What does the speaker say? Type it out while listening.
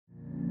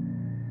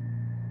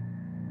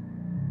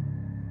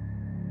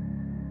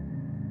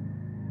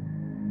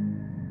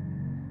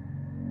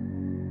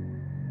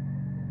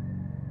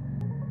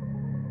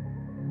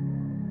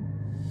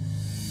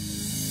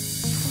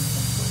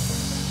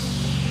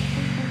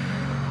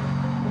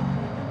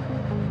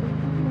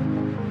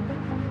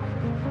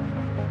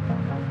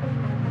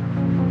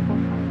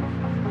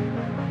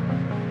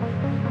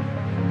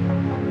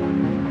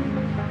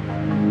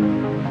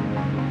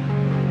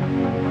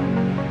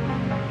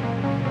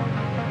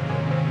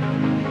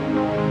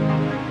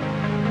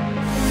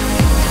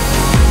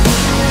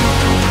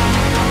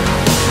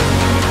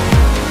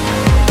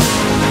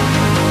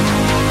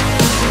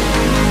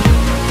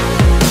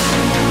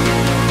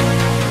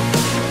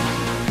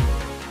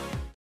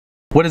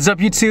What is up,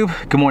 YouTube?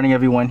 Good morning,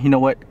 everyone. You know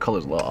what?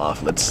 Color's a little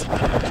off.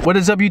 What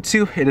is up,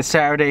 YouTube? It is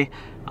Saturday.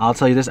 I'll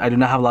tell you this, I do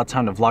not have a lot of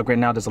time to vlog right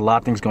now. There's a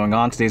lot of things going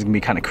on. Today's gonna be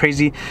kind of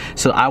crazy.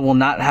 So I will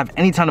not have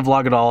any time to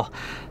vlog at all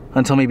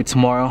until maybe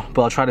tomorrow,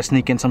 but I'll try to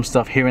sneak in some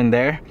stuff here and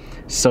there.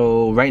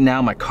 So right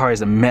now my car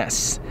is a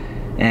mess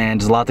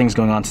and there's a lot of things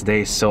going on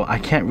today, so I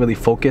can't really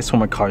focus when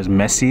my car is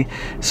messy.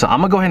 So I'm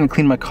gonna go ahead and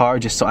clean my car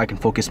just so I can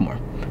focus more.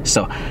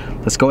 So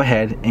let's go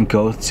ahead and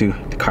go to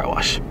the car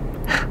wash.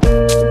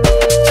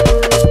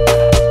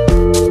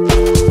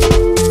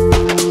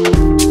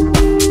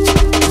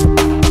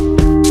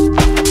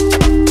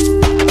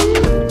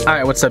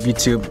 Alright, what's up,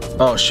 YouTube?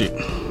 Oh shoot,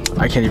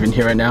 I can't even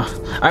hear right now.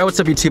 Alright, what's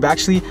up, YouTube?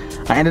 Actually,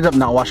 I ended up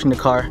not washing the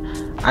car.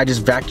 I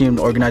just vacuumed,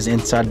 organized the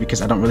inside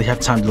because I don't really have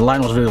time. The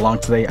line was really long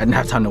today. I didn't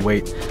have time to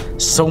wait.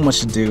 So much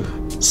to do,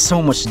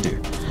 so much to do.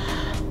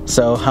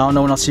 So I don't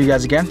know when I'll see you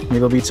guys again. Maybe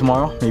it'll be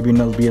tomorrow, maybe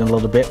it'll be in a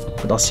little bit,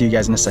 but I'll see you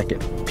guys in a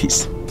second.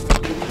 Peace.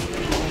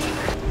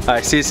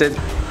 Alright, see you, Sid.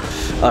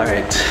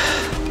 Alright,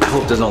 I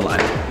hope there's no line.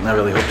 I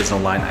really hope there's no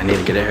line. I need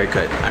to get a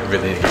haircut. I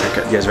really need to get a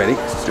haircut. You guys ready?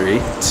 3,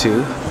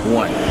 2,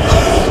 1.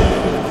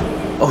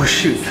 Oh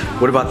shoot,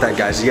 what about that,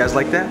 guys? You guys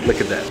like that?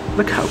 Look at that.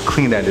 Look how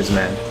clean that is,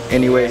 man.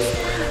 Anyway,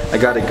 I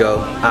gotta go.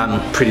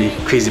 I'm pretty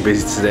crazy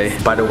busy today.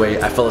 By the way,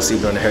 I fell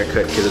asleep during the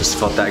haircut because it just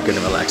felt that good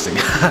and relaxing.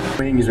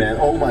 Wings, man.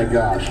 Oh my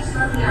gosh.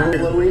 Hey,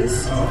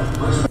 Louise.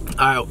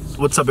 Alright,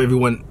 what's up,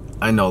 everyone?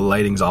 I know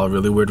lighting's all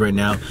really weird right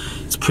now.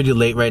 It's pretty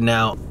late right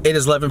now. It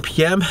is 11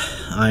 p.m.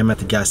 I'm at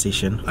the gas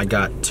station. I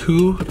got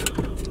 2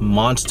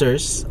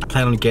 monsters. I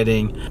plan on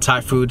getting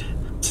Thai food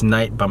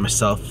tonight by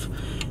myself,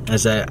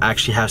 as I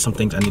actually have some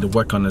things I need to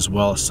work on as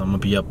well, so I'm gonna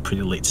be up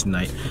pretty late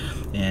tonight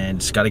and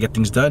just gotta get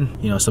things done.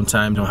 You know,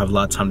 sometimes you don't have a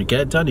lot of time to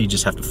get it done. You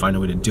just have to find a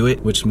way to do it,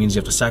 which means you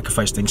have to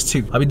sacrifice things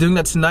too. I'll be doing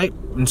that tonight,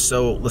 and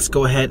so let's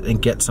go ahead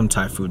and get some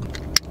Thai food.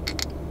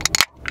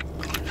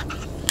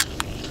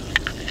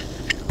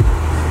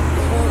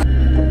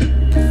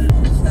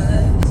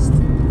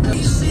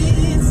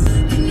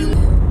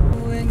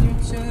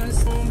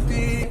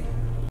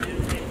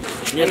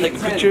 You guys take a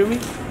picture of me?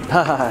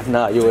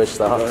 Nah, you wish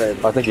though. Go ahead.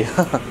 Oh, thank you.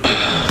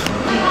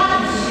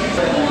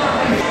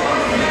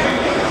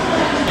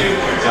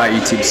 Alright,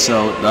 YouTube,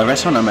 so the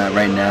restaurant I'm at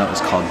right now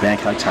is called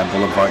Bangkok Thai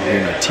Boulevard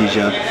here in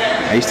Artesia.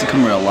 I used to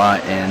come here a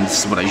lot, and this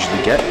is what I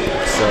usually get.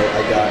 So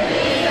I got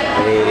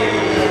a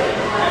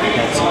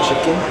fancy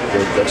chicken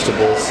with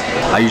vegetables.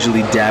 I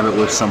usually dab it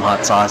with some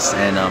hot sauce,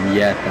 and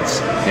yeah, that's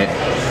it.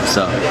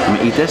 So I'm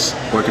gonna eat this,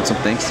 work on some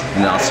things,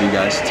 and then I'll see you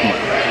guys tomorrow.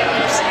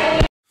 Peace.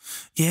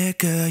 Yeah,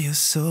 girl, you're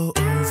so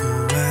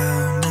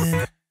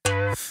overwhelming.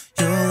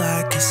 You're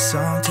like a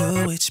song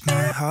to which my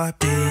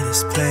heartbeat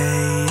is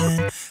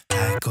playing.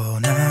 Like, oh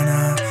na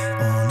na,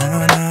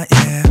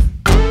 yeah.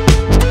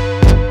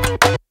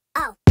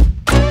 Oh.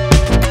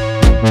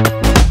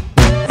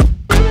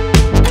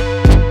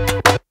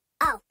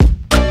 Oh.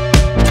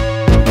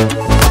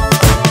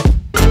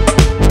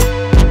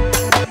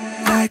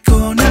 Like,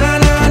 oh na na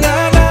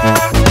na na.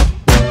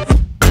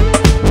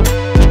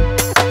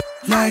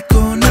 Like,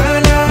 oh na na.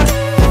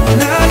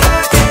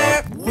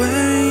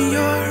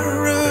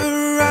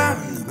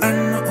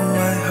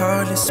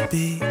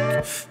 Speak,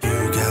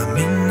 you got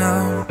me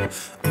now.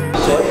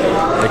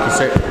 Thank you,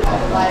 sir.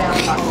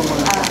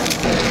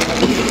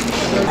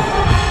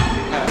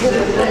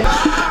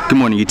 Good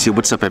morning, YouTube.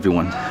 What's up,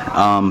 everyone?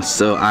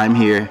 So I'm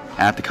here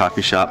at the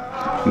coffee shop.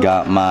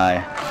 Got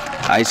my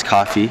iced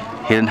coffee,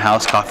 Hidden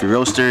House Coffee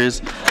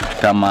Roasters.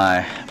 Got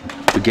my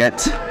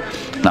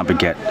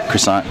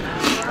croissant.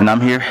 And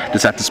I'm here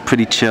just at this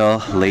pretty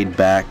chill, laid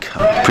back,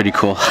 pretty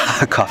cool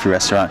coffee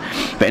restaurant.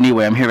 But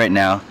anyway, I'm here right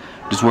now,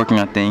 just working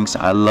on things.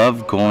 I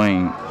love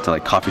going to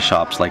like coffee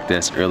shops like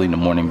this early in the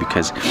morning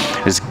because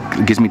it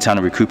gives me time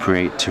to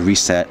recuperate, to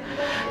reset,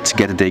 to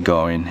get the day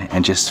going,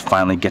 and just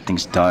finally get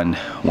things done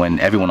when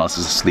everyone else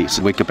is asleep.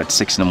 So wake up at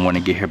 6 in the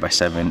morning, get here by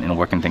 7, and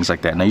work on things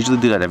like that. And I usually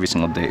do that every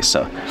single day.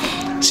 So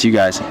see you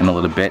guys in a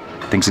little bit.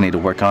 Things I need to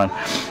work on,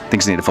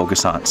 things I need to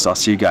focus on. So I'll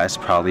see you guys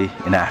probably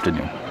in the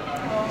afternoon.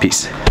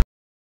 Peace.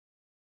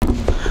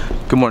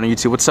 Good morning,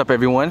 YouTube. What's up,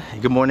 everyone?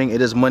 Good morning. It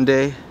is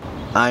Monday.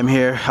 I'm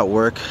here at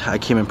work. I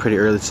came in pretty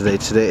early today.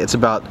 It's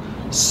about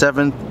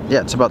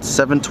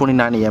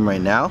 7:29 a.m.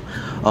 right now.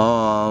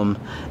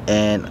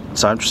 And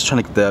so I'm just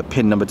trying to get the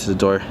PIN number to the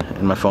door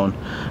in my phone.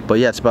 But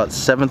yeah, it's about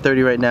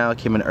 7:30 right now. I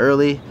came in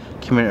early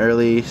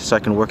so I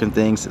can work on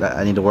things that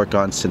I need to work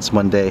on since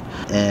Monday.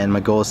 And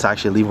my goal is to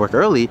actually leave work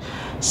early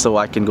so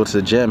I can go to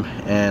the gym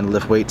and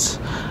lift weights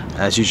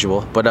as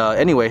usual. But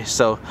anyway,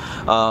 so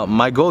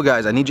my goal,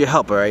 guys, I need your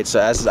help, alright? So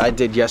as I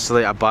did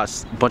yesterday, I bought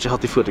a bunch of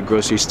healthy food at the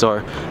grocery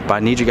store, but I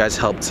need you guys'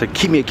 help to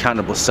keep me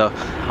accountable. So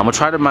I'm gonna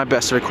try my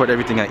best to record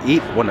everything I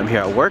eat when I'm here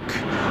at work.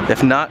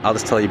 If not, I'll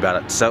just tell you about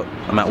it. So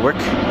I'm at work.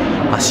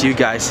 I'll see you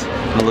guys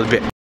in a little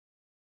bit.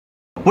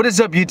 What is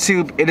up,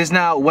 YouTube? It is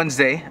now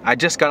Wednesday. I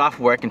just got off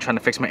work and trying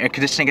to fix my air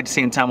conditioning at the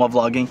same time while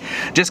vlogging.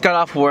 Just got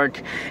off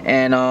work,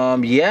 and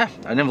yeah,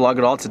 I didn't vlog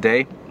at all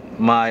today.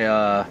 My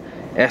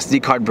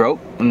SD card broke,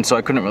 and so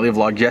I couldn't really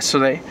vlog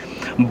yesterday.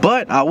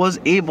 But I was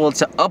able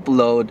to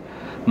upload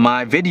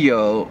my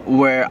video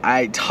where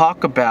I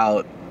talk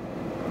about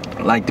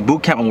like the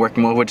bootcamp I'm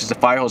working with, which is the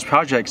Firehose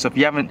project. So if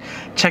you haven't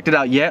checked it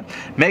out yet,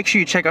 make sure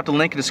you check out the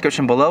link in the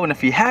description below, and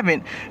if you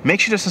haven't, make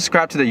sure to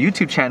subscribe to their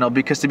YouTube channel,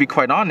 because to be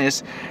quite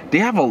honest, they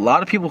have a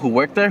lot of people who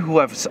work there who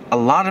have a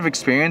lot of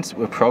experience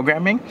with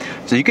programming.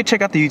 So you can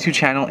check out the YouTube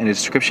channel in the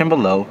description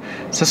below,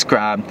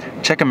 subscribe,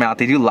 check them out.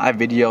 They do live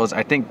videos,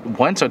 I think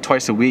once or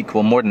twice a week,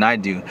 well, more than I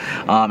do,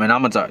 and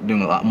I'm gonna start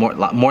doing a lot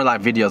more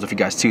live videos with you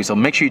guys too, so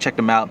make sure you check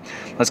them out.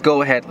 Let's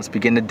go ahead, let's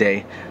begin the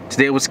day.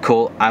 Today was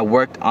cool. I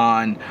worked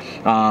on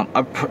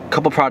a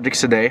couple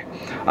projects today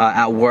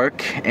at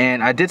work,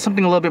 and I did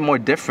something a little bit more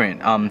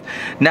different.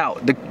 Now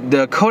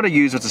the code I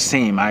used was the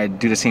same. I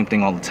do the same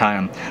thing all the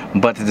time,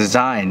 but the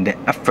design, the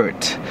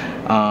effort,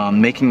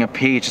 making a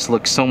page just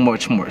look so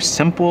much more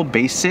simple,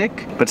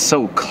 basic, but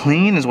so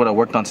clean is what I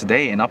worked on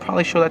today, and I'll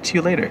probably show that to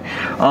you later.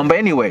 But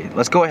anyway,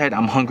 let's go ahead.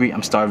 I'm hungry,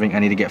 I'm starving, I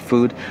need to get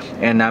food,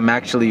 and I'm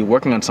actually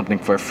working on something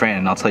for a friend,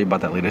 and I'll tell you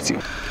about that later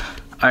too.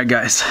 Alright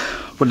guys,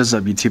 what is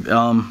up YouTube?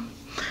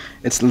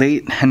 It's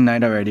late at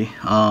night already.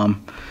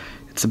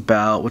 It's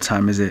about, what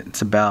time is it?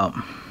 It's about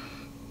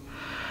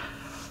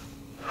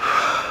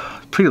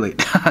pretty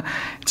late.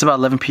 It's about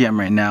 11 p.m.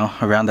 right now,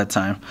 around that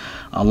time.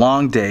 A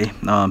long day.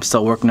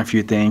 Still working on a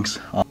few things.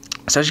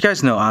 So as you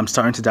guys know, I'm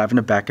starting to dive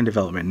into backend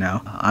development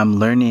now. I'm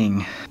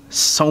learning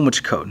so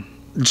much code.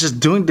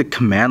 Just doing the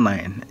command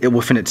line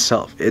within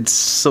itself, it's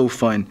so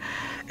fun.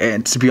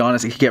 And to be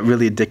honest, it can get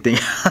really addicting.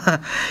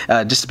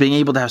 Just being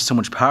able to have so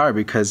much power,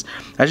 because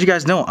as you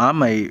guys know,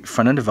 I'm a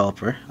front-end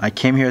developer. I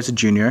came here as a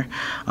junior.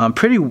 I'm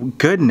pretty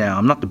good now.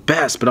 I'm not the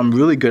best, but I'm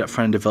really good at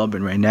front-end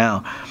development right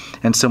now.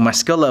 And so my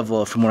skill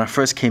level from when I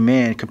first came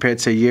in compared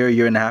to a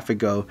year and a half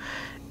ago,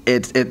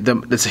 it's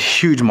a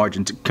huge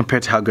margin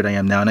compared to how good I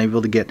am now. And I'm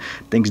able to get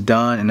things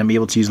done, and I'm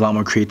able to use a lot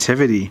more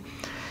creativity.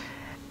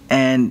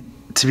 And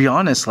to be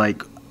honest,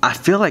 like, I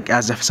feel like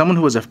as someone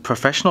who was a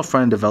professional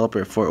front-end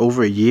developer for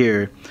over a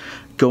year,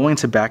 going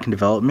to back-end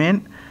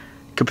development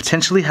could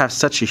potentially have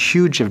such a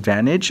huge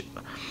advantage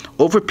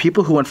over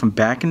people who went from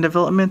back-end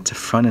development to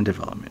front-end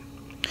development.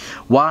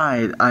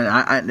 Why?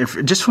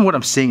 Just from what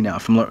I'm seeing now,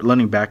 from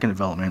learning back-end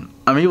development,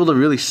 I'm able to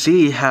really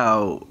see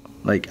how,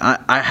 like,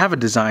 I have a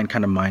design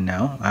kind of mind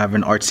now. I have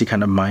an artsy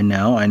kind of mind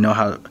now. I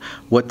know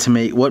what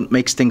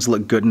makes things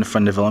look good in the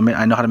front development.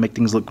 I know how to make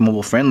things look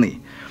mobile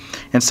friendly.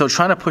 And so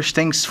trying to push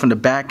things from the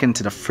back end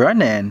to the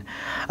front end,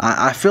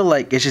 I feel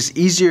like it's just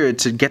easier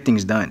to get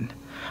things done.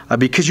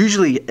 Because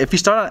usually, if you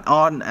start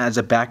on as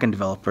a back-end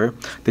developer,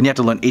 then you have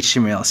to learn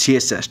HTML,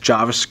 CSS,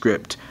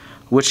 JavaScript,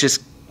 which is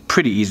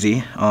pretty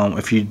easy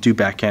if you do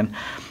back-end.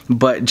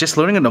 But just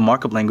learning the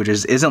markup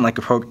languages isn't like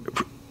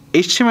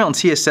HTML and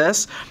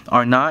CSS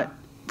are not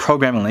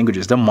programming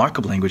languages, they're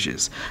markup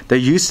languages. They're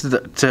used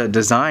to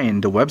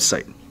design the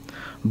website.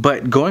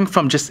 But going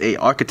from just a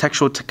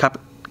architectural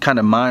kind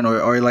of mind,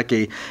 or like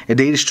a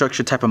data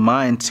structure type of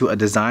mind, to a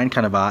design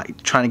kind of eye,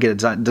 trying to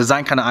get a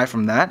design kind of eye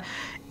from that,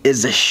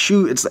 is a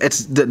huge,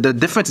 the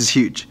difference is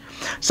huge.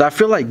 So I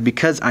feel like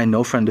because I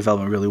know front-end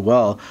development really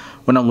well,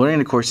 when I'm learning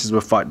the courses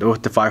with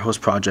the Firehose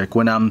project,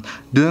 when I'm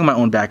doing my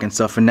own backend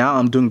stuff, and now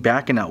I'm doing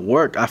backend at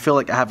work, I feel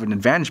like I have an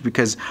advantage,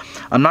 because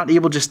I'm not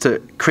able just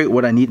to create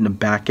what I need in the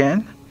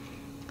backend,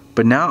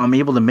 but now I'm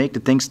able to make the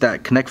things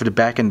that connect with the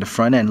back end and the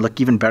front end look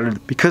even better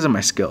because of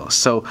my skills.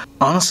 So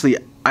honestly,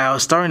 I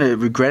was starting to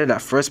regret it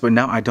at first, but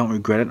now I don't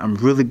regret it. I'm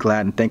really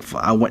glad and thankful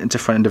I went into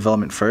front end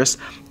development first,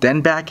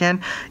 then back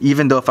end.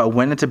 Even though if I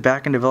went into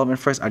back end development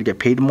first, I'd get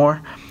paid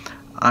more.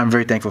 I'm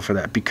very thankful for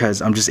that,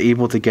 because I'm just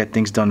able to get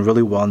things done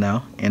really well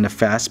now in a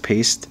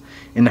fast-paced,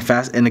 you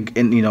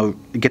know,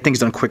 get things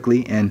done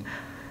quickly, and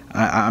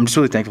I'm just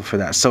really thankful for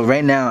that. So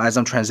right now, as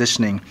I'm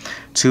transitioning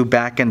to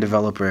back end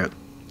developer,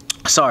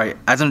 as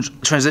I'm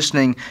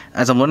transitioning,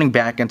 as I'm learning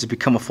backend to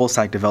become a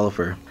full-stack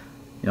developer,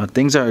 you know,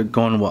 things are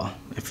going well.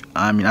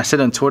 I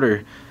said on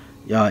Twitter,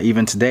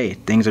 even today,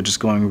 things are just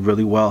going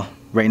really well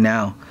right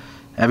now.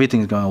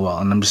 Everything's going well,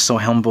 and I'm just so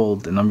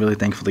humbled, and I'm really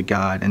thankful to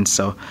God. And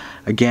so,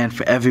 again,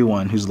 for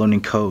everyone who's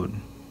learning code,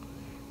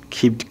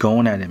 keep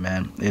going at it,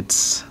 man.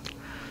 It's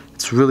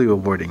really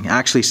rewarding.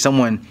 Actually,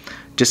 someone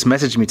just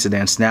messaged me today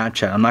on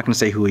Snapchat. I'm not going to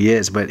say who he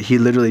is, but he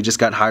literally just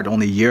got hired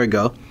only a year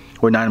ago,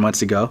 or 9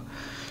 months ago,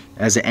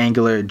 as an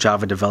Angular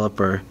Java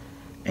developer,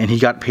 and he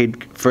got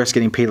paid, first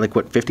getting paid like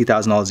what,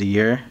 $50,000 a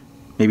year,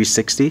 maybe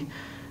 60.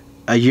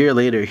 A year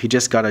later, he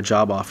just got a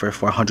job offer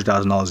for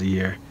 $100,000 a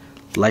year.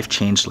 Life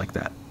changed like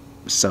that.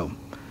 So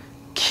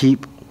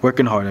keep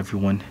working hard,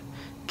 everyone.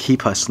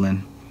 Keep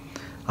hustling.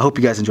 I hope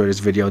you guys enjoyed this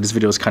video. This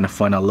video was kind of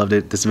fun. I loved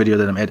it. This video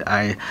that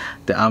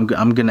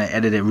I'm gonna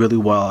edit it really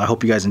well. I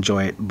hope you guys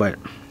enjoy it. But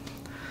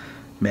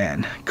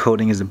man,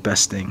 coding is the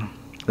best thing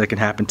that can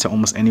happen to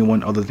almost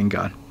anyone other than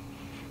God.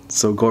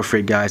 So go for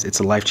it, guys. It's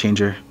a life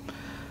changer.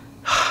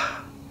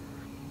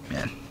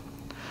 Man.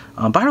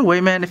 By the way,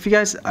 man, if you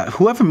guys,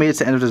 whoever made it to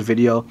the end of this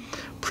video,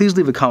 please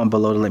leave a comment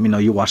below to let me know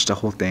you watched the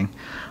whole thing.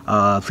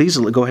 Please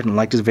go ahead and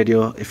like this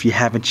video if you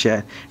haven't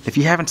yet. If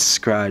you haven't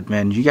subscribed,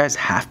 man, you guys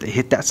have to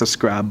hit that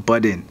subscribe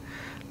button.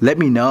 Let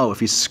me know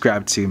if you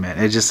subscribe too,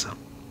 man. It just,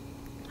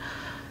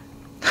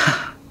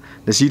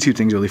 this YouTube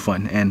thing's really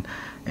fun, and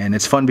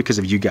it's fun because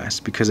of you guys,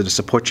 because of the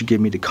support you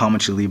give me, the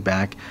comments you leave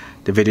back,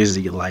 the videos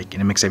that you like,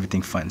 and it makes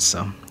everything fun.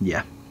 So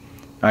yeah.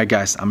 Alright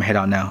guys, I'm gonna head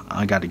out now.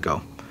 I gotta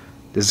go.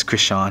 This is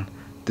Chris Sean.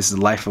 This is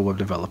the Life of a Web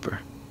Developer,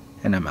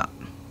 and I'm out.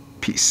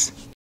 Peace.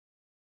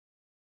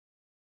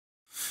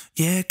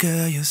 Yeah,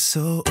 girl, you're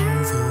so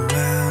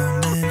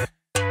overwhelming.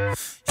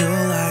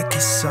 You're like a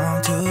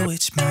song to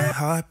which my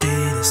heartbeat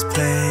is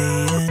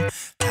playing.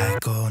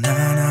 Like, oh,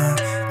 na na.